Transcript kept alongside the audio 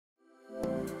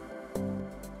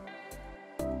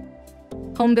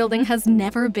Home building has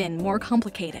never been more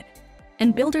complicated,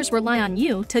 and builders rely on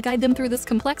you to guide them through this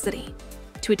complexity,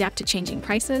 to adapt to changing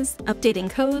prices, updating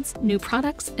codes, new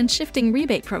products, and shifting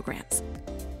rebate programs.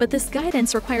 But this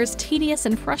guidance requires tedious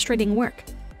and frustrating work,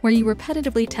 where you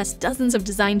repetitively test dozens of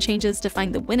design changes to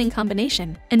find the winning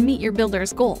combination and meet your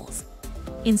builder's goals.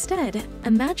 Instead,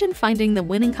 imagine finding the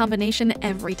winning combination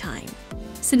every time.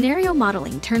 Scenario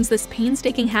modeling turns this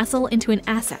painstaking hassle into an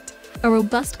asset, a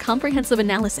robust, comprehensive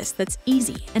analysis that's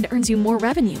easy and earns you more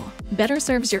revenue, better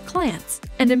serves your clients,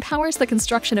 and empowers the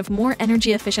construction of more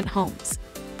energy-efficient homes.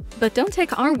 But don't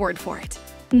take our word for it.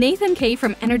 Nathan Kay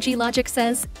from Energy Logic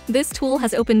says, this tool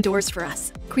has opened doors for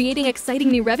us, creating exciting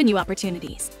new revenue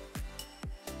opportunities.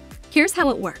 Here's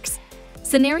how it works.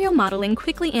 Scenario modeling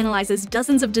quickly analyzes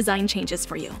dozens of design changes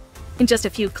for you. In just a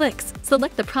few clicks,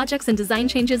 select the projects and design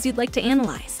changes you'd like to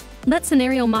analyze. Let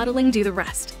scenario modeling do the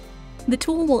rest. The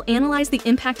tool will analyze the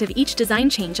impact of each design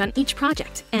change on each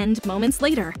project, and moments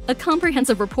later, a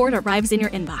comprehensive report arrives in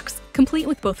your inbox, complete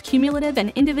with both cumulative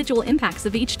and individual impacts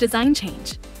of each design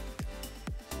change.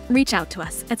 Reach out to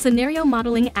us at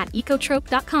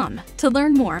scenariomodeling@ekotrope.com to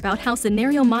learn more about how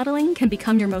scenario modeling can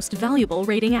become your most valuable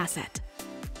rating asset.